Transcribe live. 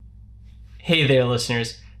Hey there,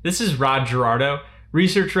 listeners. This is Rodrigo Gerardo,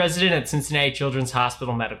 research resident at Cincinnati Children's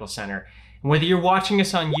Hospital Medical Center. And whether you're watching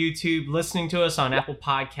us on YouTube, listening to us on Apple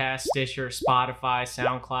Podcasts, Stitcher, Spotify,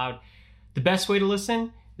 SoundCloud, the best way to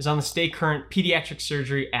listen is on the Stay Current Pediatric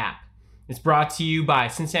Surgery app. It's brought to you by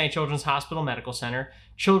Cincinnati Children's Hospital Medical Center,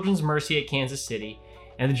 Children's Mercy at Kansas City,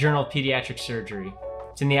 and the Journal of Pediatric Surgery.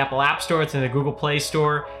 It's in the Apple App Store, it's in the Google Play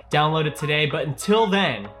Store. Download it today, but until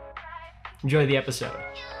then, enjoy the episode.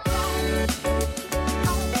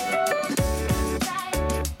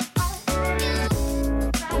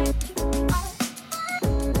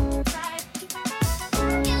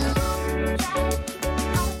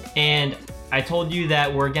 And I told you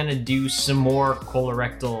that we're gonna do some more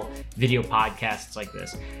colorectal video podcasts like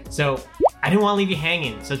this. So I didn't want to leave you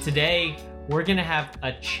hanging. So today we're gonna have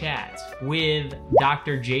a chat with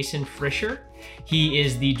Dr. Jason Frischer. He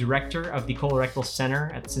is the director of the Colorectal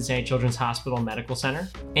Center at Cincinnati Children's Hospital Medical Center.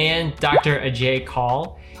 And Dr. Ajay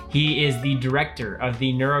Kaul. He is the director of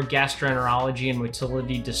the Neurogastroenterology and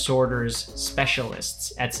Motility Disorders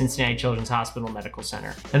Specialists at Cincinnati Children's Hospital Medical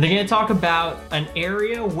Center. And they're gonna talk about an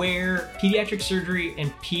area where pediatric surgery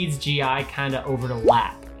and peds GI kind of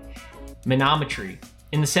overlap. Manometry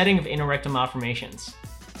in the setting of anorectal malformations.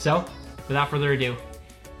 So, without further ado,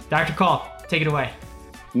 Dr. Kaul, take it away.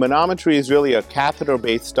 Manometry is really a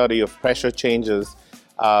catheter-based study of pressure changes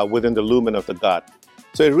within the lumen of the gut.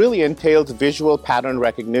 So it really entails visual pattern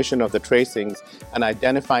recognition of the tracings and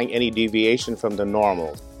identifying any deviation from the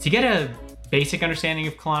normal. To get a basic understanding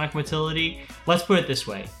of colonic motility, let's put it this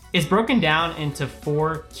way. It's broken down into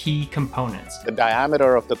 4 key components. The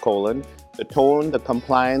diameter of the colon, the tone, the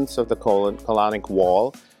compliance of the colonic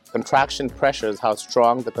wall, contraction pressures, how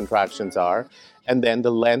strong the contractions are, and then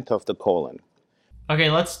the length of the colon. Okay,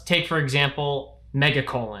 let's take, for example,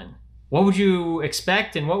 megacolon. What would you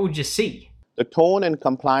expect and what would you see? The tone and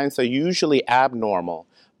compliance are usually abnormal,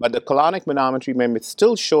 but the colonic manometry may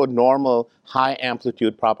still show normal high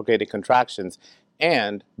amplitude propagated contractions,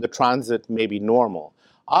 and the transit may be normal.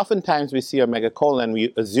 Oftentimes we see a megacolon,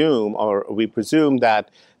 we assume or we presume that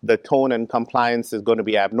the tone and compliance is going to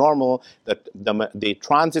be abnormal, that the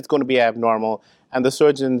transit's going to be abnormal, and the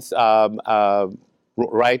surgeons,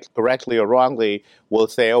 correctly or wrongly, will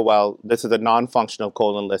say, oh, well, this is a non-functional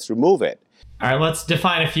colon, let's remove it. All right, let's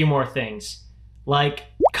define a few more things, like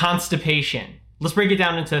constipation. Let's break it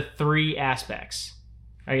down into 3 aspects.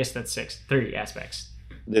 I guess that's 6, 3 aspects.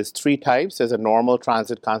 There's 3 types. There's a normal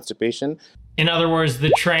transit constipation. In other words,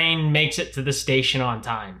 the train makes it to the station on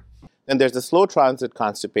time. Then there's the slow transit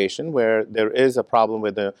constipation, where there is a problem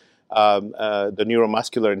with the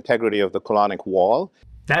neuromuscular integrity of the colonic wall.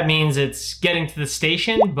 That means it's getting to the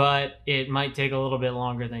station, but it might take a little bit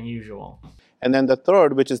longer than usual. And then the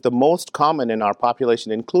third, which is the most common in our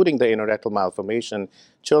population, including the anorectal malformation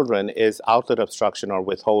children, is outlet obstruction or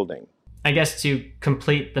withholding. I guess to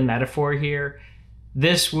complete the metaphor here,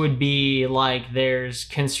 this would be like there's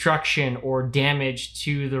construction or damage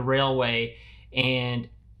to the railway and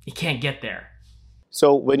you can't get there.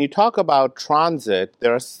 So when you talk about transit,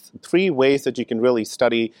 there are 3 ways that you can really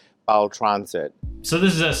study bowel transit. So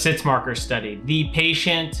this is a SITS marker study. The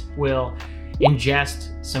patient will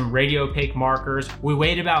ingest some radiopaque markers. We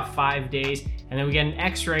wait about 5 days and then we get an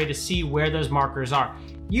x-ray to see where those markers are.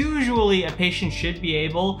 Usually a patient should be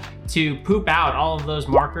able to poop out all of those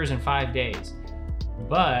markers in 5 days,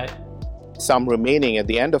 but some remaining at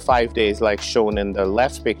the end of 5 days, like shown in the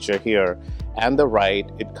left picture here and the right,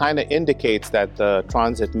 it kind of indicates that the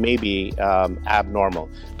transit may be abnormal.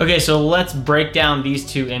 Okay, so let's break down these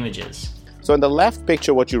 2 images. So in the left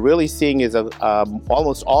picture, what you're really seeing is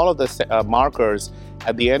almost all of the markers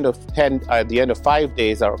at the end of 5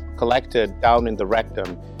 days are collected down in the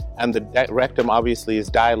rectum, and the rectum obviously is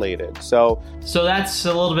dilated. So that's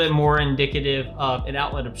a little bit more indicative of an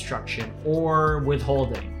outlet obstruction or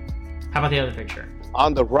withholding. How about the other picture?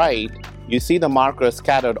 On the right, you see the markers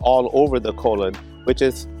scattered all over the colon, which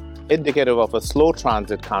is indicative of a slow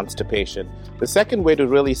transit constipation. The second way to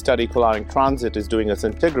really study colonic transit is doing a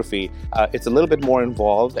scintigraphy. It's a little bit more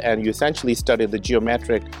involved, and you essentially study the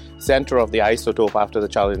geometric center of the isotope after the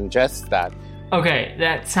child ingests that. Okay,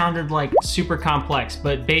 that sounded like super complex,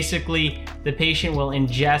 but basically the patient will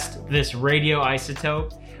ingest this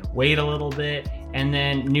radioisotope, wait a little bit, and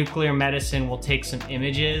then nuclear medicine will take some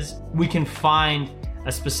images. We can find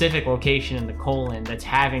a specific location in the colon that's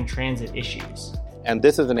having transit issues. And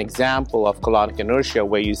this is an example of colonic inertia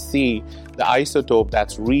where you see the isotope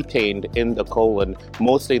that's retained in the colon,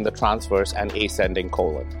 mostly in the transverse and ascending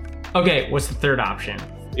colon. Okay, what's the third option?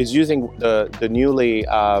 Is using the newly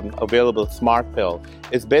available smart pill.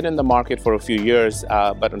 It's been in the market for a few years,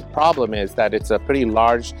 but the problem is that it's a pretty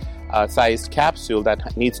large sized capsule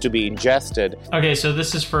that needs to be ingested. Okay, so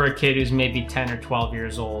this is for a kid who's maybe 10 or 12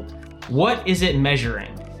 years old. What is it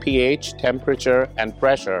measuring? pH, temperature, and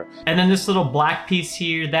pressure. And then this little black piece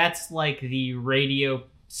here, that's like the radio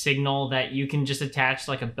signal that you can just attach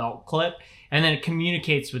like a belt clip, and then it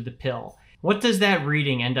communicates with the pill. What does that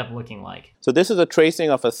reading end up looking like? So this is a tracing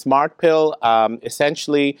of a smart pill.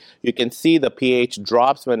 Essentially, you can see the pH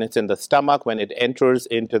drops when it's in the stomach. When it enters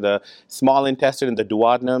into the small intestine, in the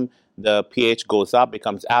duodenum, the pH goes up,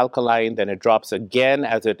 becomes alkaline, then it drops again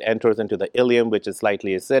as it enters into the ileum, which is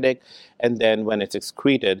slightly acidic, and then when it's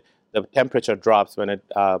excreted, the temperature drops when it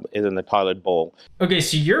is in the toilet bowl. Okay,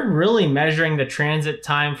 so you're really measuring the transit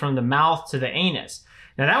time from the mouth to the anus.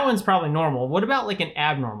 Now that one's probably normal. What about like an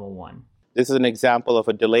abnormal one? This is an example of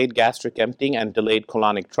a delayed gastric emptying and delayed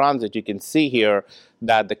colonic transit. You can see here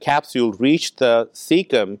that the capsule reached the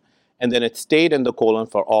cecum and then it stayed in the colon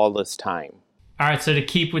for all this time. All right, so to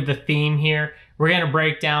keep with the theme here, we're going to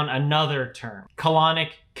break down another term,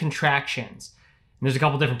 colonic contractions. And there's a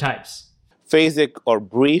couple different types. Phasic or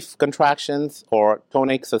brief contractions or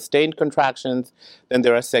tonic sustained contractions. Then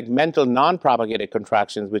there are segmental non-propagated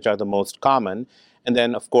contractions, which are the most common. And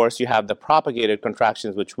then, of course, you have the propagated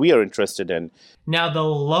contractions, which we are interested in. Now, the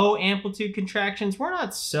low amplitude contractions, we're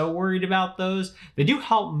not so worried about those. They do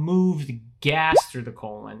help move the gas through the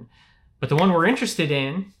colon. But the one we're interested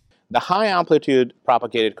in, the high amplitude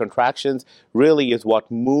propagated contractions really is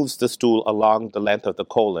what moves the stool along the length of the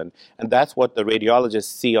colon. And that's what the radiologists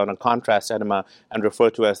see on a contrast enema and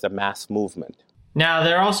refer to as the mass movement. Now,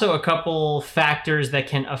 there are also a couple factors that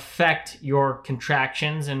can affect your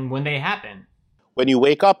contractions and when they happen. When you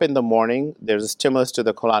wake up in the morning, there's a stimulus to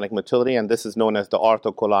the colonic motility, and this is known as the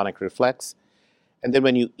orthocolonic reflex. And then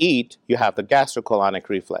when you eat, you have the gastrocolonic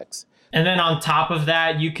reflex. And then on top of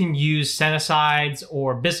that, you can use senicides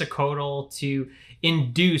or bisacodyl to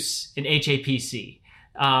induce an HAPC.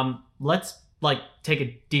 Let's take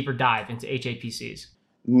a deeper dive into HAPCs.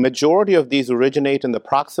 Majority of these originate in the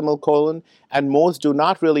proximal colon, and most do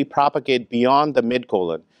not really propagate beyond the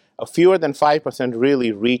midcolon. Fewer than 5%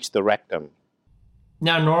 really reach the rectum.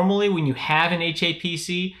 Now, normally when you have an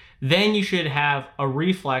HAPC, then you should have a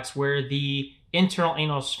reflex where the internal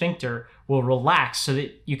anal sphincter will relax so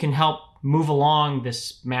that you can help move along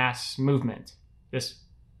this mass movement, this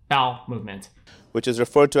bowel movement. Which is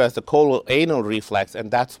referred to as the colon-anal reflex, and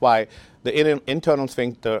that's why the internal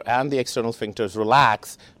sphincter and the external sphincters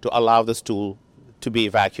relax to allow the stool to be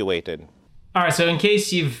evacuated. All right, so in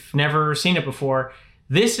case you've never seen it before,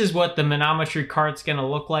 this is what the manometry cart's going to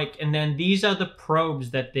look like, and then these are the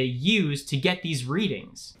probes that they use to get these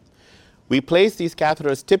readings. We place these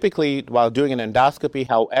catheters typically while doing an endoscopy.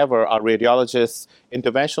 However, our radiologists,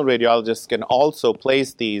 interventional radiologists, can also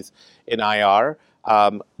place these in IR.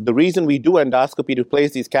 The reason we do endoscopy to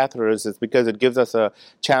place these catheters is because it gives us a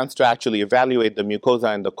chance to actually evaluate the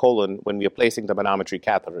mucosa in the colon when we are placing the manometry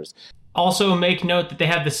catheters. Also, make note that they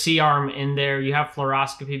have the C-arm in there. You have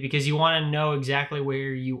fluoroscopy because you want to know exactly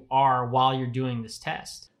where you are while you're doing this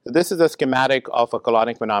test. This is a schematic of a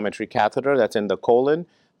colonic manometry catheter that's in the colon.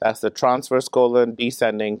 That's the transverse colon,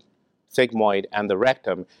 descending, sigmoid, and the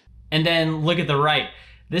rectum. And then look at the right.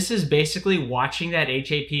 This is basically watching that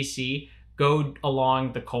HAPC go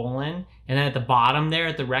along the colon. And then at the bottom there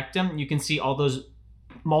at the rectum, you can see all those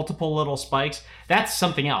multiple little spikes. That's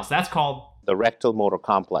something else. That's called the rectal motor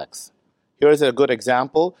complex. Here's a good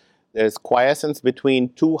example. There's quiescence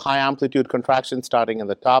between two high amplitude contractions starting in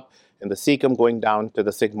the top in the cecum going down to the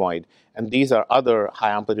sigmoid. And these are other high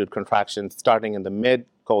amplitude contractions starting in the mid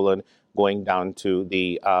colon going down to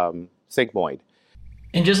the sigmoid.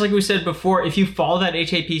 And just like we said before, if you follow that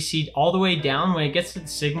HAPC all the way down, when it gets to the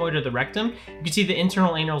sigmoid or the rectum, you can see the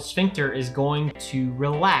internal anal sphincter is going to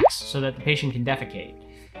relax so that the patient can defecate.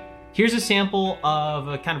 Here's a sample of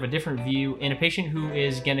a kind of a different view in a patient who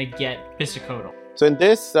is going to get bisacodyl. So in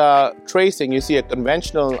this tracing, you see a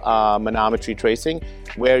conventional manometry tracing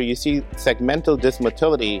where you see segmental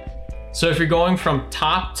dysmotility. So if you're going from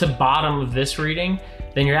top to bottom of this reading,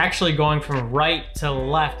 then you're actually going from right to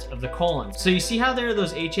left of the colon. So you see how there are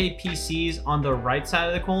those HAPCs on the right side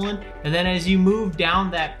of the colon? And then as you move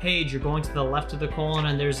down that page, you're going to the left of the colon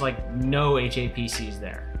and there's like no HAPCs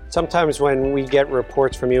there. Sometimes when we get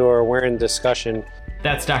reports from you or we're in discussion,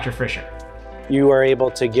 that's Dr. Frischer. You are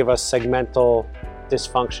able to give us segmental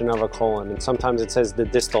dysfunction of a colon. And sometimes it says the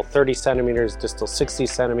distal 30 centimeters, distal 60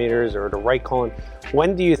 centimeters, or the right colon.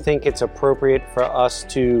 When do you think it's appropriate for us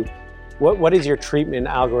to, what is your treatment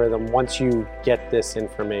algorithm once you get this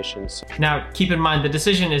information? Now, keep in mind, the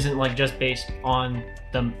decision isn't like just based on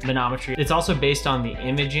the manometry. It's also based on the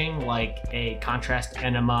imaging, like a contrast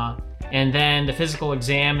enema and then the physical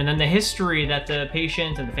exam, and then the history that the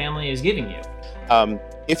patient and the family is giving you.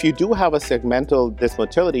 If you do have a segmental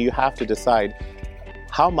dysmotility, you have to decide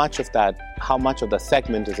how much of the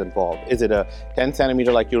segment is involved. Is it a 10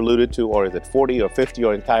 centimeter like you alluded to, or is it 40 or 50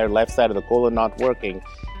 or entire left side of the colon not working?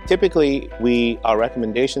 Typically, our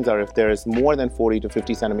recommendations are if there is more than 40 to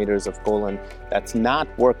 50 centimeters of colon that's not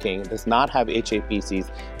working, does not have HAPCs,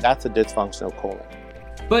 that's a dysfunctional colon.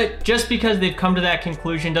 But just because they've come to that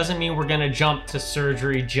conclusion doesn't mean we're going to jump to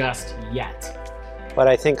surgery just yet. But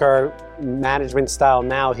I think our management style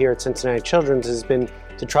now here at Cincinnati Children's has been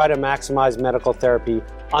to try to maximize medical therapy,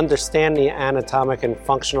 understand the anatomic and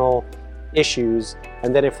functional issues,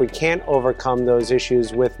 and then if we can't overcome those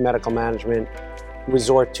issues with medical management,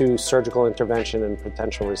 resort to surgical intervention and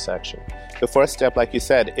potential resection. The first step, like you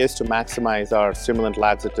said, is to maximize our stimulant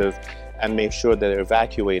laxative and make sure that they're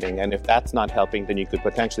evacuating. And if that's not helping, then you could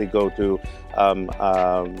potentially go to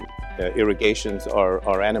irrigations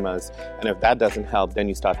or enemas. And if that doesn't help, then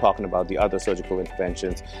you start talking about the other surgical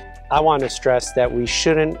interventions. I want to stress that we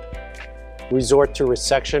shouldn't resort to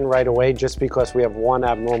resection right away just because we have one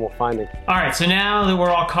abnormal finding. All right, so now that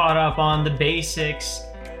we're all caught up on the basics,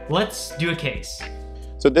 let's do a case.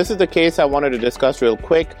 So this is the case I wanted to discuss real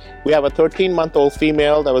quick. We have a 13-month-old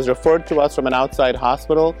female that was referred to us from an outside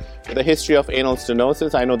hospital with a history of anal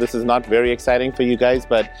stenosis. I know this is not very exciting for you guys,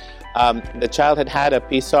 but the child had had a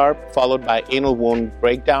PSARP followed by anal wound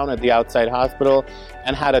breakdown at the outside hospital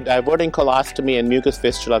and had a diverting colostomy and mucus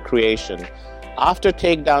fistula creation. After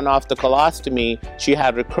takedown of the colostomy, she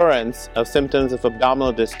had recurrence of symptoms of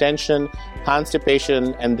abdominal distension,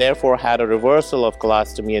 constipation, and therefore had a reversal of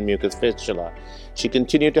colostomy and mucus fistula. She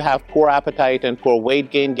continued to have poor appetite and poor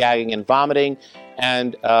weight gain, gagging, and vomiting,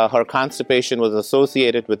 and her constipation was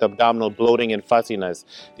associated with abdominal bloating and fussiness.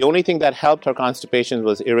 The only thing that helped her constipation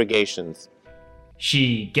was irrigations.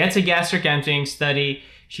 She gets a gastric emptying study.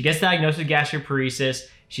 She gets diagnosed with gastroparesis.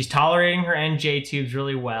 She's tolerating her NJ tubes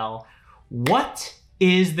really well. What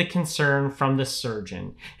is the concern from the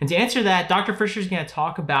surgeon? And to answer that, Dr. Frischer is going to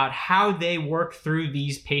talk about how they work through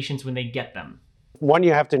these patients when they get them. One,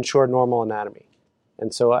 you have to ensure normal anatomy.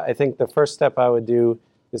 And so I think the first step I would do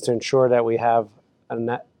is to ensure that we have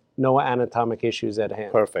no anatomic issues at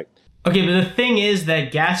hand. Perfect. Okay, but the thing is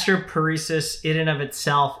that gastroparesis in and of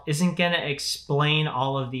itself isn't going to explain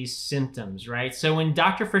all of these symptoms, right? So when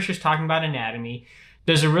Dr. Frischer's talking about anatomy,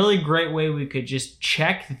 there's a really great way we could just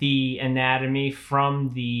check the anatomy from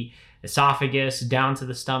the esophagus down to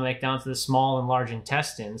the stomach, down to the small and large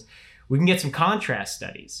intestines. We can get some contrast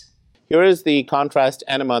studies. Here is the contrast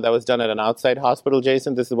enema that was done at an outside hospital,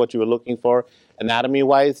 Jason. This is what you were looking for.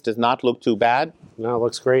 Anatomy-wise, does not look too bad. No, it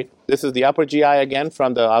looks great. This is the upper GI again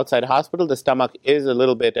from the outside hospital. The stomach is a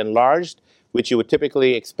little bit enlarged, which you would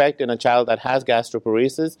typically expect in a child that has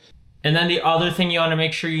gastroparesis. And then the other thing you want to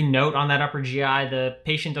make sure you note on that upper GI, the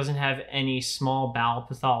patient doesn't have any small bowel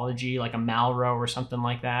pathology like a Malro or something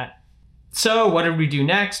like that. So what did we do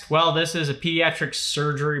next? Well, this is a pediatric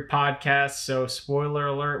surgery podcast, so spoiler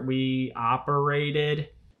alert, we operated.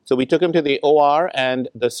 So we took him to the OR, and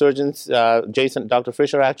the surgeons, Dr.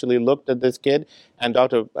 Frischer actually looked at this kid, and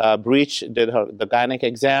Dr. Breach did the gynec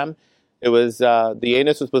exam. It was, the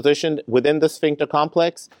anus was positioned within the sphincter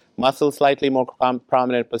complex, muscle slightly more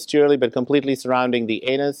prominent posteriorly, but completely surrounding the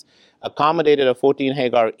anus, accommodated a 14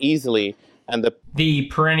 Hagar easily. And the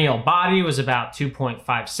perineal body was about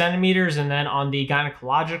 2.5 centimeters. And then on the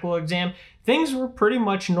gynecological exam, things were pretty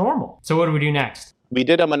much normal. So what do we do next? We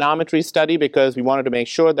did a manometry study because we wanted to make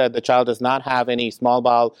sure that the child does not have any small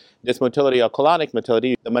bowel dysmotility or colonic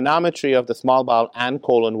motility. The manometry of the small bowel and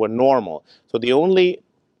colon were normal. So the only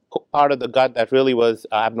part of the gut that really was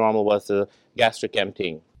abnormal was the gastric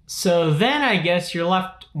emptying. So then I guess you're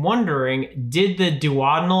left wondering, did the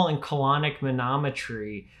duodenal and colonic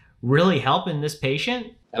manometry really help in this patient?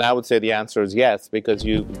 And I would say the answer is yes, because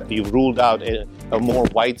you've ruled out a more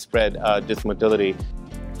widespread dysmotility.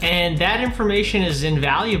 And that information is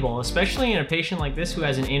invaluable, especially in a patient like this who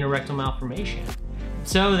has an anorectal malformation.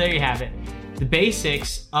 So there you have it. The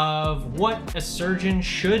basics of what a surgeon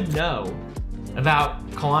should know about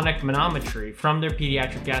colonic manometry from their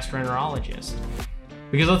pediatric gastroenterologist.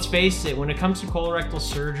 Because let's face it, when it comes to colorectal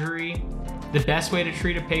surgery, the best way to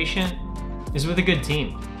treat a patient is with a good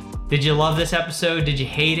team. Did you love this episode? Did you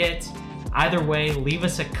hate it? Either way, leave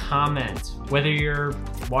us a comment. Whether you're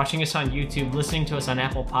watching us on YouTube, listening to us on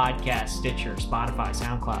Apple Podcasts, Stitcher, Spotify,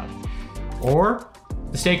 SoundCloud, or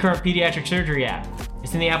the Stay Current Pediatric Surgery app.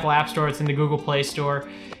 It's in the Apple App Store. It's in the Google Play Store.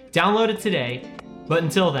 Download it today. But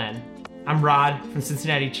until then, I'm Rod from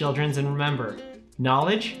Cincinnati Children's, and remember,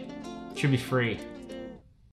 knowledge should be free.